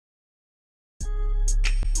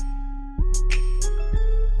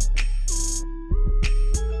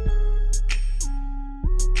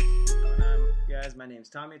name's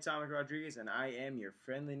Tommy Atomic Rodriguez, and I am your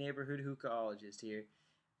friendly neighborhood Hookahologist here.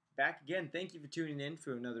 Back again, thank you for tuning in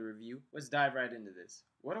for another review. Let's dive right into this.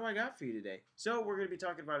 What do I got for you today? So, we're going to be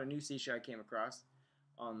talking about a new Shisha I came across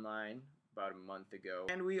online about a month ago.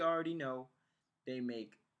 And we already know they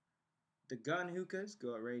make the gun hookahs,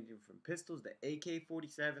 ranging from pistols to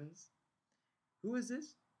AK-47s. Who is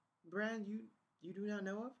this brand you do not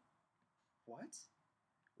know of? What?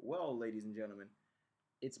 Well, ladies and gentlemen,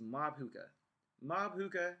 it's Mob Hookah. Mob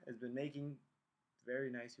Hookah has been making very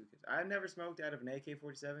nice hookahs. I've never smoked out of an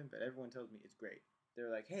AK-47, but everyone tells me it's great. They're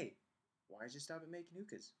like, hey, why did you stop at making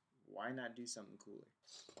hookahs? Why not do something cooler?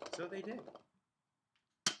 So they did.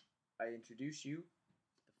 I introduce you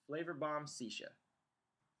the Flavor Bomb Shisha.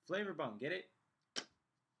 Flavor Bomb, get it?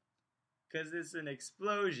 Because it's an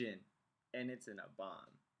explosion, and it's in a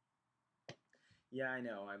bomb. Yeah, I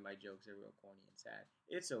know, my jokes are real corny and sad.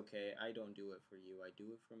 It's okay, I don't do it for you, I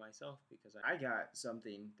do it for myself, because I got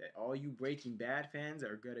something that all you Breaking Bad fans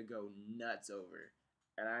are gonna go nuts over.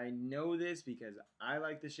 And I know this because I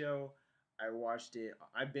like the show, I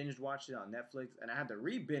binge watched it on Netflix, and I had to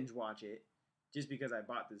re-binge watch it just because I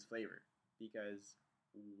bought this flavor. Because,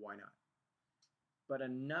 why not? But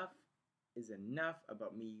enough is enough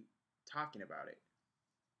about me talking about it.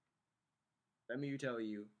 Let me tell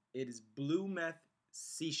you, it is Blue Meth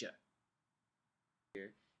Shisha.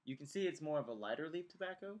 Here, you can see it's more of a lighter leaf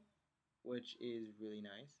tobacco, which is really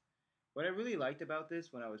nice. What I really liked about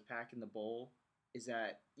this when I was packing the bowl is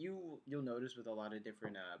that you'll notice with a lot of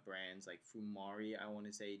different brands, like Fumari, I want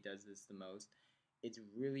to say does this the most. It's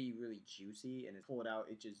really, really juicy, and pull it out,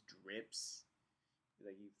 it just drips.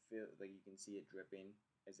 Like you feel, like you can see it dripping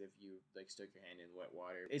as if you like stuck your hand in wet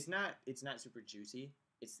water. It's not super juicy.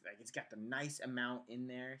 It's got the nice amount in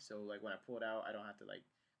there, so like when I pull it out, I don't have to like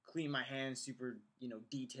clean my hands super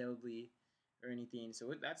detailedly or anything.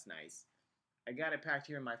 So that's nice. I got it packed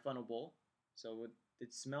here in my funnel bowl, so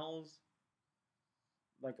it smells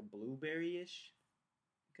like a blueberry-ish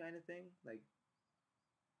kind of thing. Like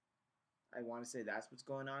I want to say that's what's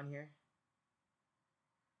going on here.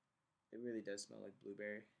 It really does smell like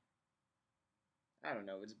blueberry. I don't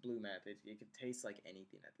know, it's blue meth. It could taste like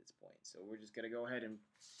anything at this point. So we're just going to go ahead and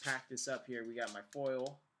pack this up here. We got my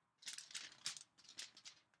foil.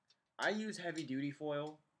 I use heavy duty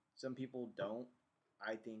foil. Some people don't.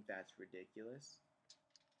 I think that's ridiculous.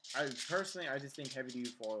 I just think heavy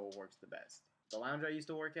duty foil works the best. The lounge I used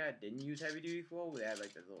to work at didn't use heavy duty foil. They had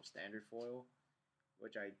like this little standard foil,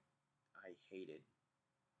 which I hated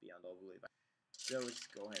beyond all belief. So let's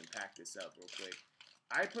just go ahead and pack this up real quick.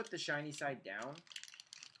 I put the shiny side down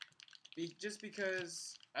just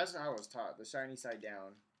because that's how I was taught, the shiny side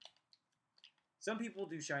down. Some people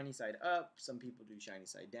do shiny side up, some people do shiny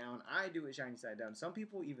side down. I do it shiny side down. Some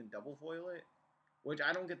people even double foil it, which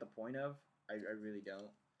I don't get the point of. I really don't.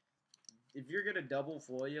 If you're going to double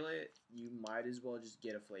foil it, you might as well just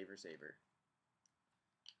get a flavor saver.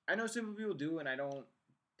 I know some people do, and I don't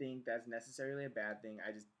think that's necessarily a bad thing.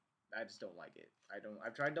 I just don't like it.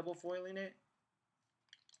 I've tried double foiling it.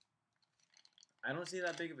 I don't see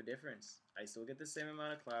that big of a difference. I still get the same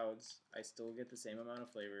amount of clouds. I still get the same amount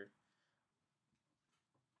of flavor.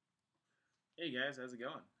 Hey guys, how's it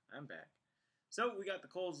going? I'm back. So we got the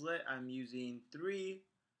coals lit. I'm using 3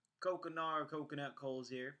 coconut coals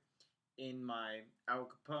here in my Al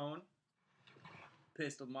Capone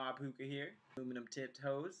pistol mob hookah here. Aluminum tipped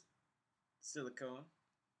hose, silicone.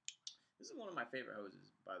 This is one of my favorite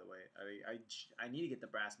hoses, by the way. I need to get the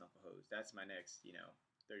brass knuckle hose. That's my next, $30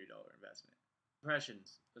 investment.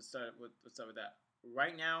 Impressions. Let's start with that.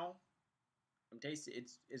 Right now, I'm tasting.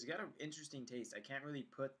 It's got an interesting taste. I can't really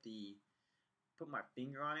put my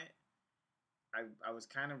finger on it. I was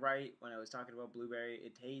kind of right when I was talking about blueberry.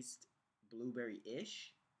 It tastes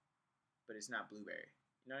blueberry-ish, but it's not blueberry.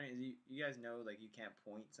 You know what I mean? You guys know, like, you can't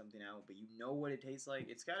point something out, but you know what it tastes like.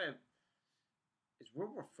 It's real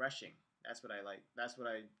refreshing. That's what I like. That's what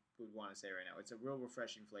I would want to say right now. It's a real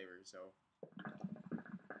refreshing flavor, so.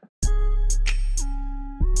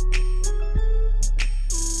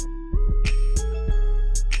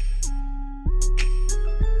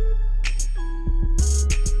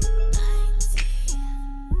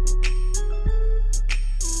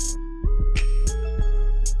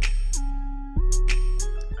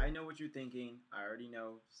 I know what you're thinking. I already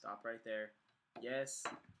know. Stop right there. Yes,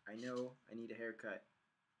 I know I need a haircut.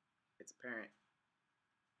 It's apparent.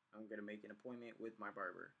 I'm going to make an appointment with my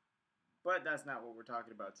barber. But that's not what we're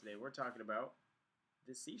talking about today. We're talking about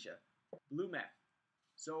this Shisha. Blue Meth.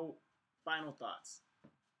 So, final thoughts.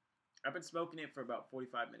 I've been smoking it for about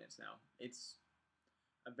 45 minutes now. It's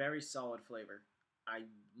a very solid flavor. I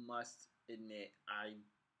must admit,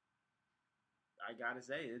 I gotta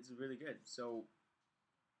say, it's really good. So,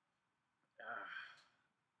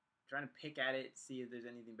 trying to pick at it, see if there's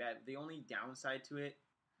anything bad. The only downside to it,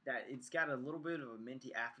 that it's got a little bit of a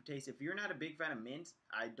minty aftertaste. If you're not a big fan of mint,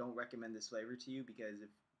 I don't recommend this flavor to you, because if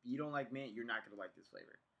you don't like mint, you're not going to like this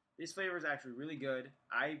flavor. This flavor is actually really good.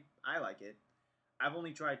 I like it. I've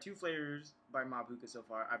only tried 2 flavors by Mob Hookah so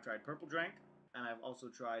far. I've tried Purple Drank, and I've also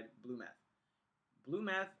tried Blue Meth. Blue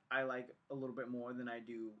Meth I like a little bit more than I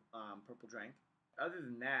do Purple Drank. Other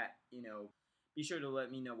than that, be sure to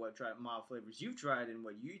let me know what mob flavors you've tried and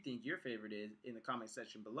what you think your favorite is in the comment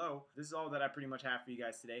section below. This is all that I pretty much have for you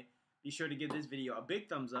guys today. Be sure to give this video a big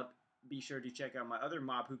thumbs up. Be sure to check out my other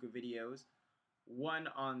Mob Hookah videos. One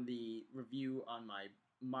on the review on my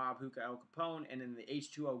Mob Hookah El Capone, and then the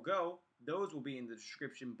H2O Go. Those will be in the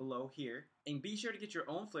description below here. And be sure to get your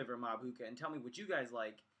own flavor of Mob Hookah and tell me what you guys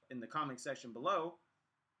like in the comment section below.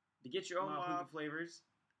 To get your own Mob Hookah flavors,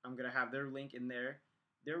 I'm going to have their link in there.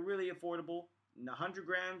 They're really affordable. 100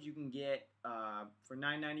 grams you can get for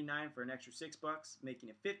 $9.99 for an extra $6, making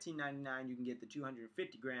it $15.99. You can get the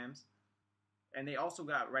 250 grams. And they also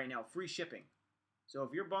got, right now, free shipping. So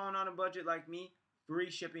if you're balling on a budget like me, free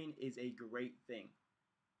shipping is a great thing.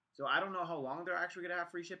 So I don't know how long they're actually going to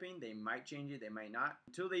have free shipping. They might change it, they might not.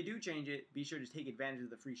 Until they do change it, be sure to take advantage of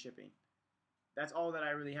the free shipping. That's all that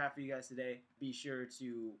I really have for you guys today. Be sure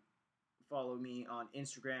to follow me on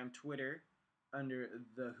Instagram, Twitter, under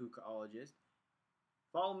the Hookaholigst.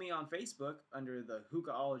 Follow me on Facebook under the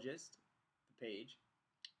Hookaholigst page.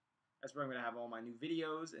 That's where I'm going to have all my new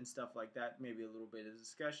videos and stuff like that. Maybe a little bit of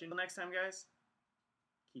discussion. Until next time, guys,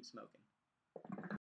 keep smoking.